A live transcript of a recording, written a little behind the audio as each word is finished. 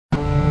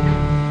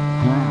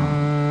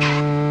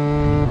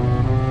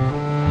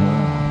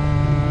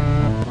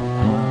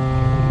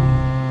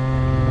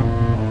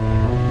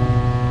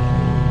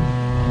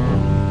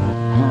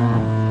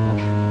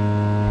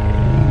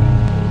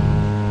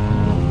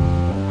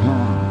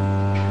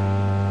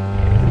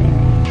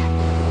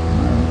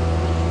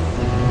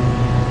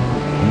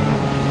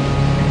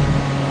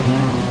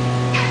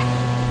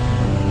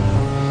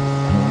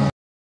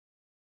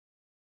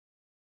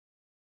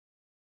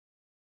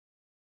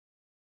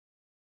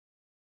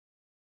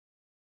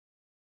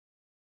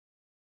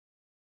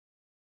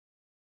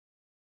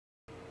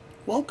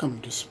Welcome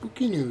to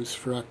Spooky News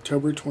for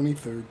October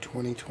 23rd,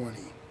 2020.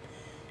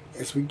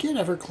 As we get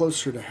ever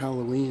closer to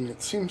Halloween,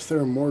 it seems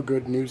there are more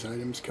good news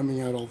items coming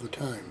out all the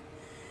time.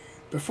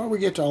 Before we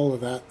get to all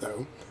of that,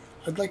 though,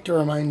 I'd like to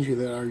remind you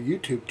that our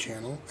YouTube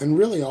channel, and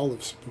really all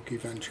of Spooky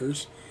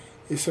Ventures,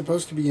 is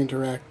supposed to be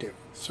interactive.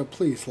 So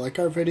please like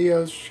our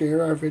videos,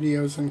 share our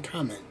videos, and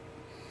comment.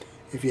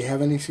 If you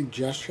have any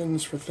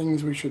suggestions for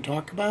things we should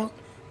talk about,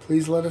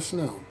 please let us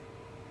know.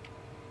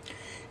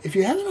 If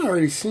you haven't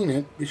already seen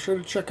it, be sure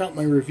to check out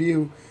my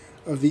review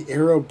of the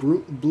Arrow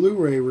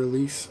Blu-ray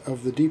release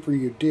of The Deeper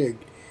You Dig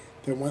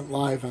that went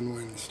live on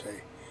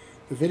Wednesday.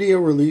 The video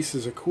release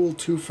is a cool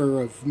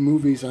twofer of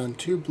movies on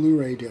 2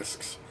 Blu-ray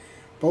discs.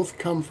 Both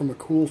come from a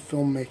cool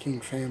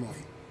filmmaking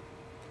family.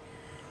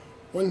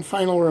 One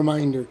final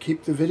reminder,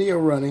 keep the video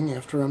running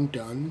after I'm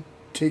done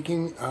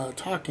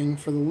talking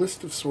for the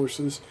list of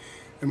sources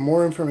and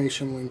more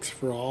information links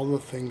for all the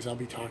things I'll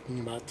be talking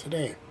about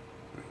today.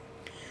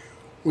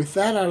 With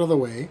that out of the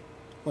way,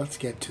 let's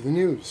get to the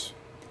news.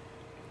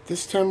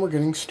 This time we're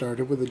getting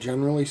started with a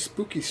generally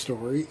spooky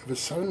story of a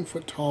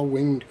 7-foot-tall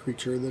winged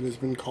creature that has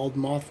been called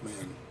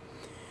Mothman.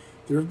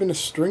 There have been a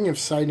string of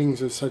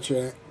sightings of such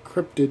a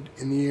cryptid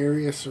in the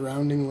area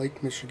surrounding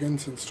Lake Michigan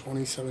since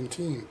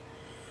 2017.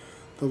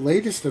 The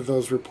latest of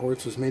those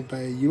reports was made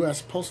by a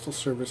U.S. Postal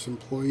Service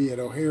employee at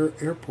O'Hare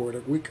Airport a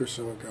week or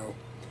so ago.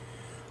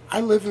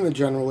 I live in the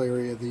general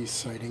area of these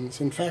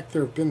sightings. In fact,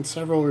 there have been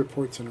several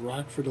reports in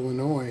Rockford,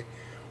 Illinois,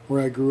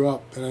 where I grew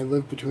up, and I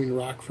live between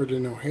Rockford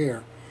and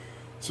O'Hare,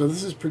 so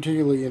this is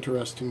particularly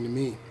interesting to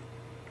me.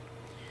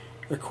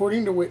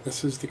 According to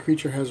witnesses, the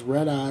creature has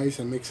red eyes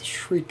and makes a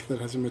shriek that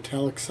has a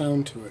metallic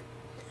sound to it.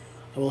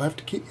 I will have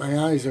to keep my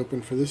eyes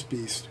open for this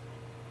beast.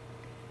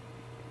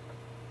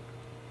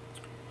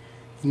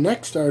 The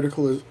next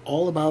article is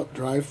all about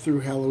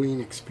drive-through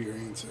Halloween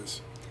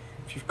experiences.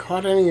 If you've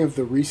caught any of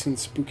the recent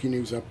Spooky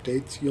News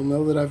updates, you'll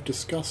know that I've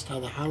discussed how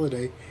the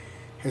holiday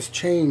has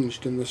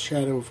changed in the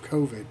shadow of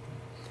COVID.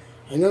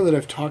 I know that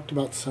I've talked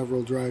about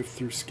several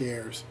drive-through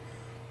scares.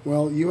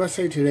 Well,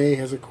 USA Today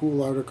has a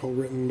cool article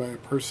written by a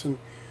person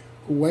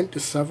who went to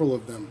several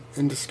of them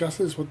and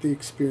discusses what the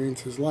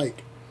experience is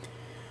like.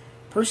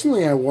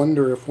 Personally, I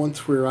wonder if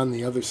once we're on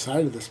the other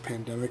side of this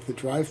pandemic, the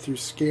drive-through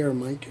scare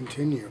might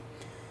continue.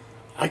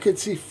 I could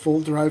see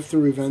full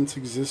drive-through events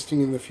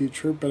existing in the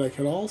future, but I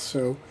could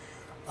also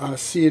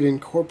see it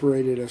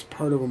incorporated as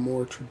part of a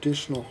more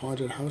traditional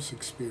haunted house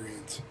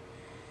experience.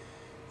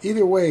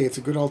 Either way, it's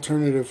a good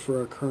alternative for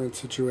our current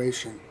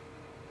situation.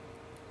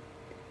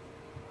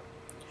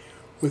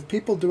 With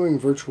people doing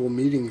virtual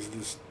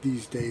meetings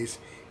these days,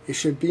 it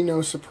should be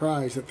no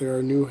surprise that there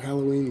are new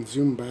Halloween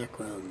Zoom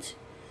backgrounds.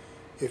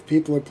 If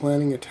people are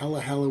planning a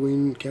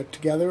tele-Halloween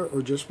get-together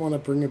or just want to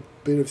bring a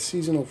bit of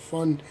seasonal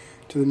fun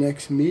to the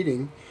next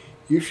meeting,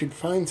 you should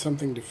find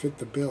something to fit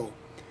the bill.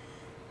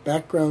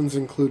 Backgrounds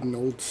include an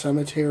old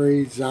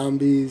cemetery,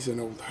 zombies, an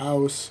old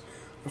house,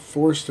 a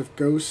forest of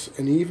ghosts,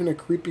 and even a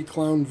creepy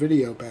clown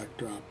video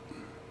backdrop.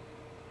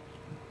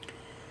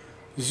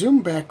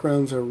 Zoom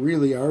backgrounds are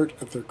really art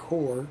at their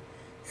core,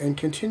 and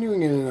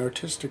continuing in an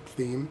artistic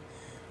theme,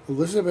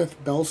 Elizabeth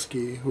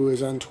Belsky, who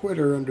is on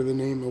Twitter under the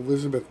name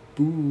Elizabeth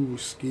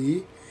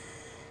Booski,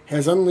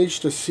 has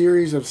unleashed a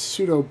series of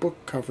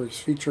pseudo-book covers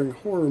featuring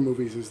horror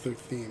movies as their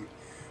theme.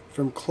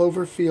 From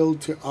Cloverfield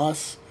to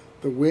Us,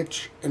 The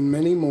Witch, and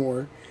many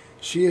more,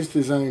 she has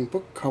designed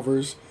book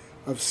covers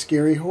of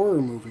scary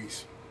horror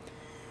movies.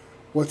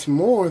 What's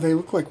more, they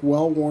look like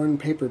well-worn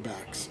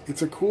paperbacks.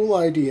 It's a cool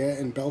idea,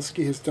 and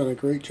Belsky has done a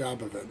great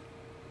job of it.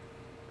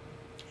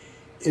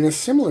 In a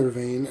similar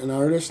vein, an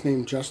artist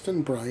named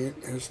Justin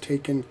Bryant has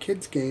taken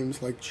kids'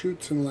 games like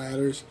Chutes and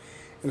Ladders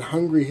and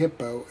Hungry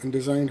Hippo and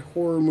designed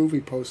horror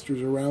movie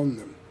posters around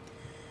them.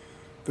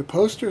 The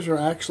posters are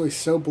actually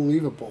so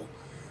believable,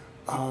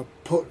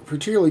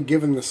 particularly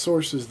given the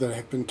sources that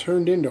have been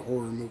turned into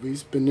horror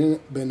movies,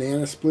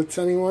 Banana Splits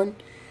anyone,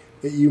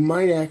 that you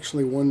might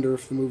actually wonder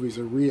if the movies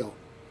are real.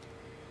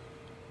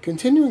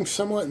 Continuing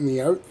somewhat in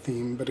the art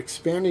theme, but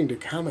expanding to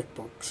comic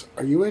books,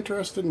 are you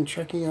interested in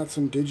checking out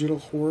some digital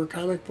horror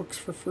comic books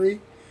for free?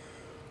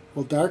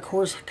 Well, Dark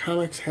Horse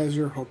Comics has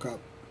your hookup.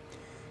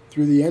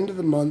 Through the end of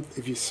the month,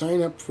 if you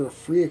sign up for a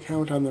free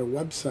account on their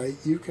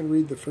website, you can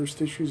read the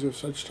first issues of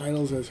such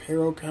titles as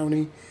Harrow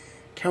County,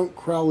 Count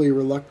Crowley,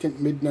 Reluctant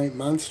Midnight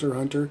Monster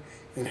Hunter,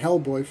 and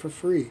Hellboy for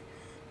free.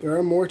 There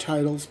are more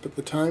titles, but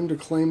the time to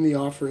claim the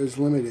offer is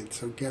limited,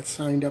 so get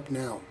signed up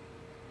now.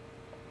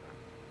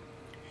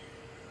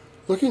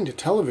 Looking to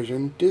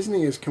television,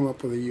 Disney has come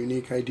up with a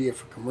unique idea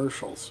for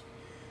commercials.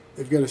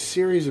 They've got a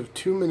series of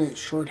 2-minute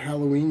short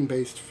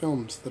Halloween-based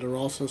films that are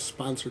also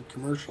sponsored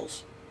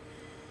commercials.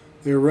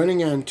 They're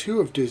running on 2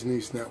 of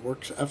Disney's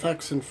networks,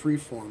 FX and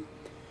Freeform.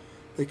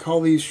 They call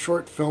these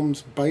short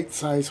films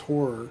bite-size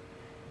horror.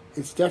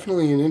 It's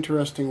definitely an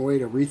interesting way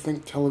to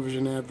rethink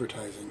television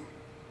advertising.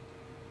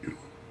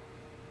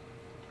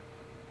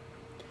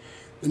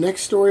 The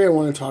next story I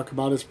want to talk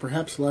about is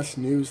perhaps less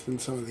news than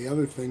some of the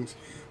other things,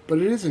 but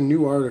it is a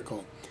new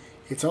article.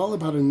 It's all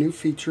about a new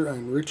feature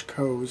on Rich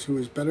Coase, who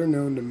is better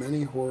known to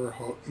many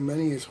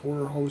as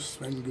horror host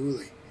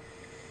Svengoolie.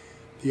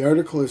 The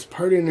article is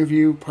part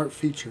interview, part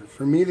feature.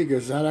 For me, the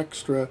Gazette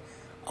Extra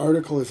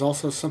article is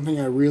also something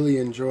I really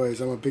enjoy,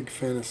 as I'm a big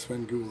fan of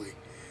Svengoolie.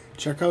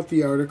 Check out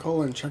the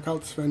article and check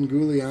out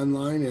Svengoolie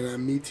online and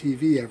on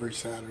MeTV every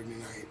Saturday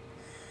night.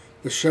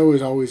 The show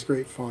is always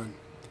great fun.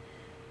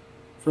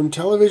 From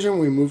television,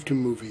 we move to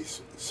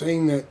movies,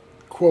 saying that,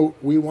 quote,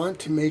 we want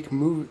to make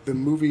the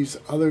movies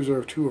others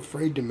are too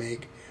afraid to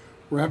make.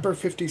 Rapper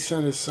 50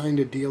 Cent has signed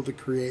a deal to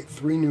create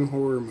 3 new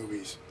horror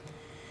movies.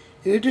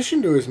 In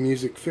addition to his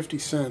music, 50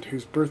 Cent,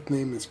 whose birth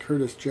name is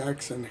Curtis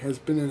Jackson, has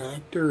been an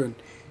actor and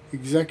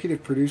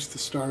executive produced the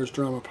Starz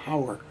drama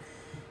Power.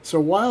 So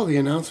while the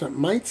announcement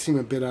might seem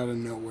a bit out of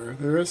nowhere,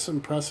 there is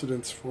some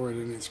precedence for it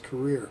in his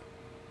career.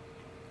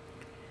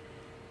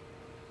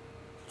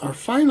 Our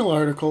final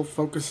article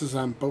focuses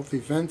on both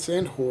events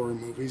and horror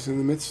movies. In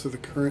the midst of the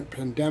current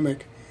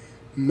pandemic,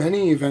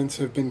 many events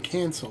have been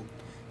canceled.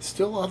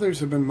 Still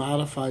others have been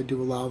modified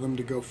to allow them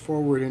to go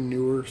forward in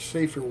newer,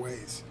 safer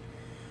ways.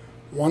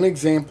 One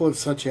example of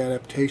such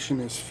adaptation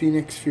is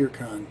Phoenix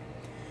FearCon,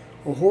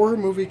 a horror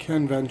movie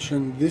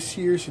convention. This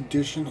year's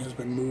edition has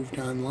been moved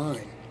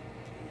online.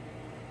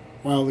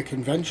 While the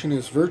convention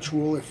is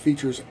virtual, it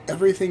features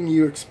everything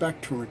you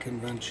expect from a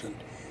convention.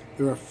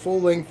 There are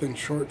full-length and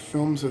short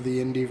films of the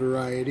indie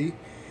variety.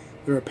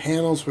 There are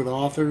panels with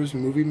authors,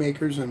 movie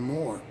makers, and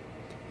more.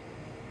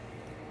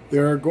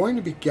 There are going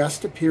to be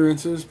guest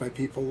appearances by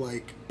people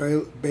like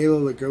Bela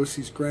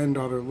Lugosi's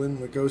granddaughter, Lynn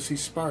Lugosi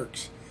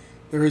Sparks.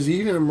 There is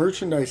even a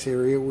merchandise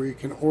area where you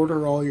can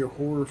order all your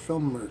horror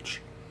film merch.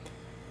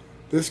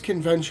 This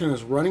convention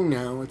is running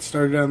now. It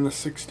started on the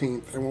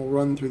 16th and will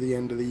run through the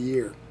end of the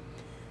year.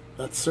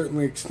 That's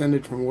certainly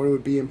extended from what it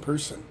would be in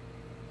person.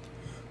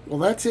 Well,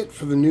 that's it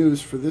for the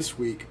news for this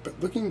week, but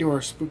looking to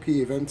our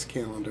spooky events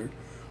calendar,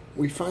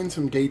 we find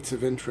some dates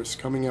of interest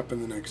coming up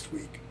in the next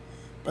week.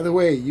 By the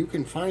way, you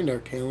can find our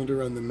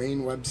calendar on the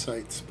main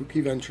website,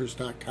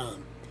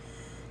 spookyventures.com.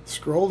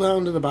 Scroll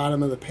down to the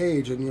bottom of the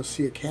page and you'll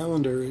see a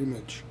calendar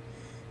image.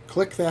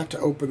 Click that to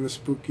open the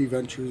Spooky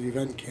Ventures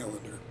event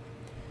calendar.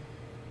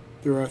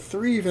 There are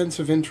 3 events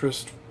of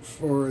interest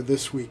for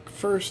this week.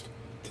 First,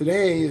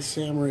 today is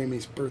Sam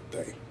Raimi's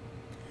birthday.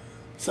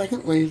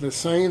 Secondly, the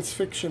science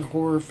fiction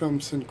horror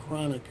film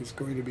Synchronic is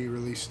going to be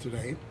released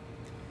today.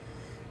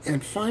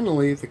 And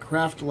finally, The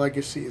Craft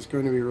Legacy is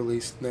going to be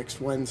released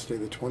next Wednesday,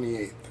 the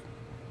 28th.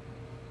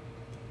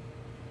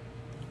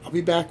 I'll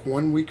be back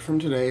 1 week from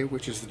today,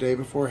 which is the day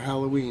before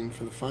Halloween,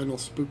 for the final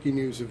spooky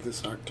news of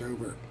this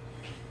October.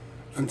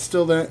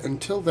 Until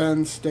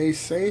then, stay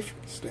safe,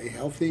 stay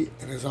healthy,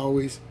 and as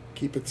always,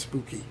 keep it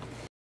spooky.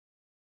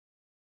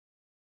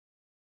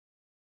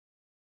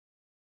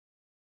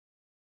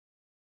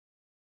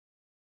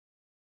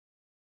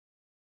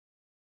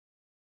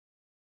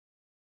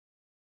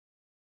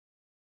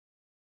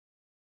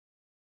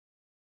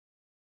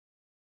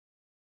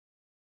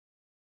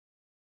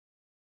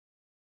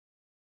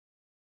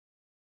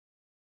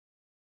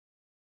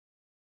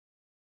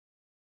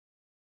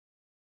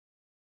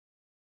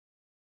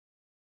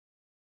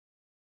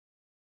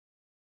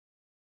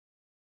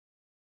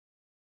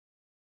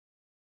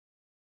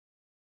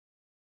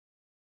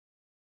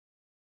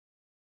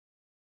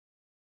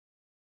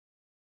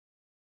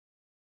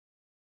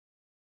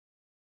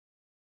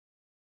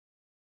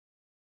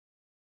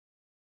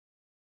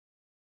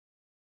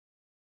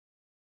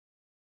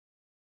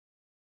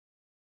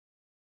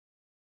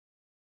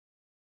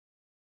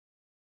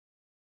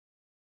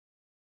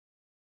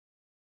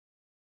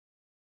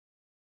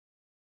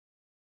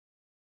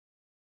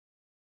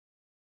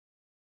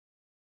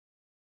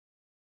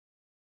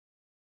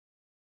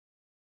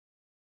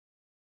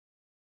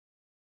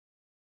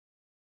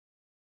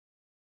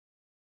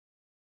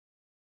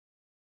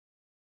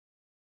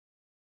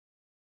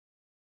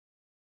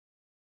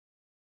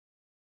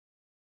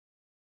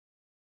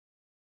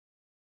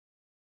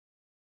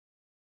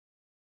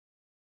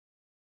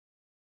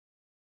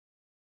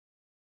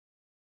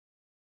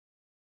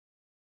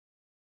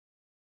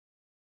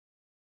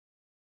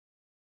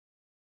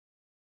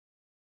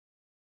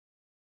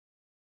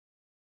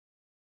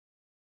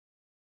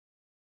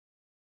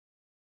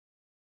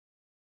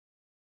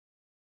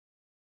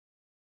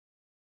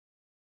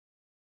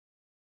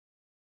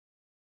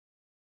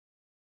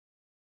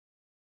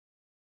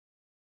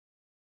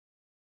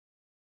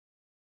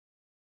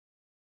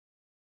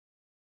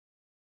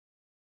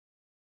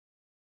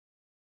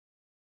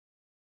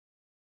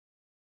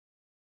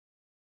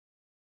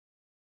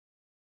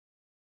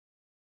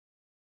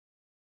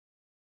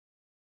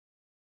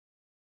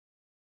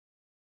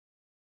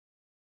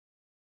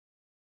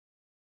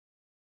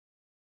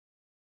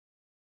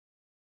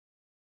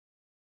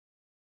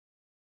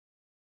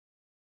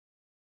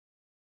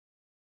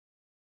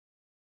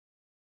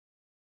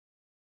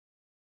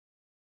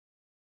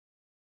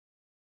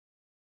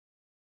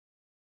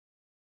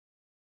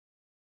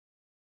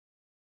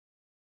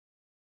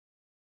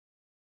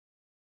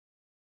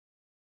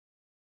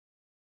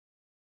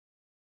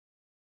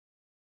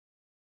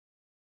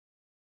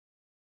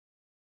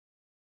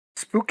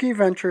 Spooky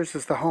Ventures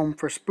is the home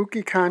for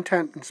spooky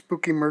content and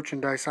spooky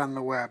merchandise on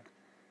the web.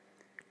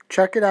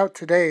 Check it out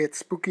today at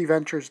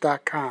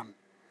spookyventures.com.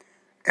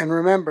 And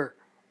remember,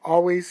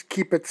 always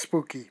keep it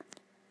spooky.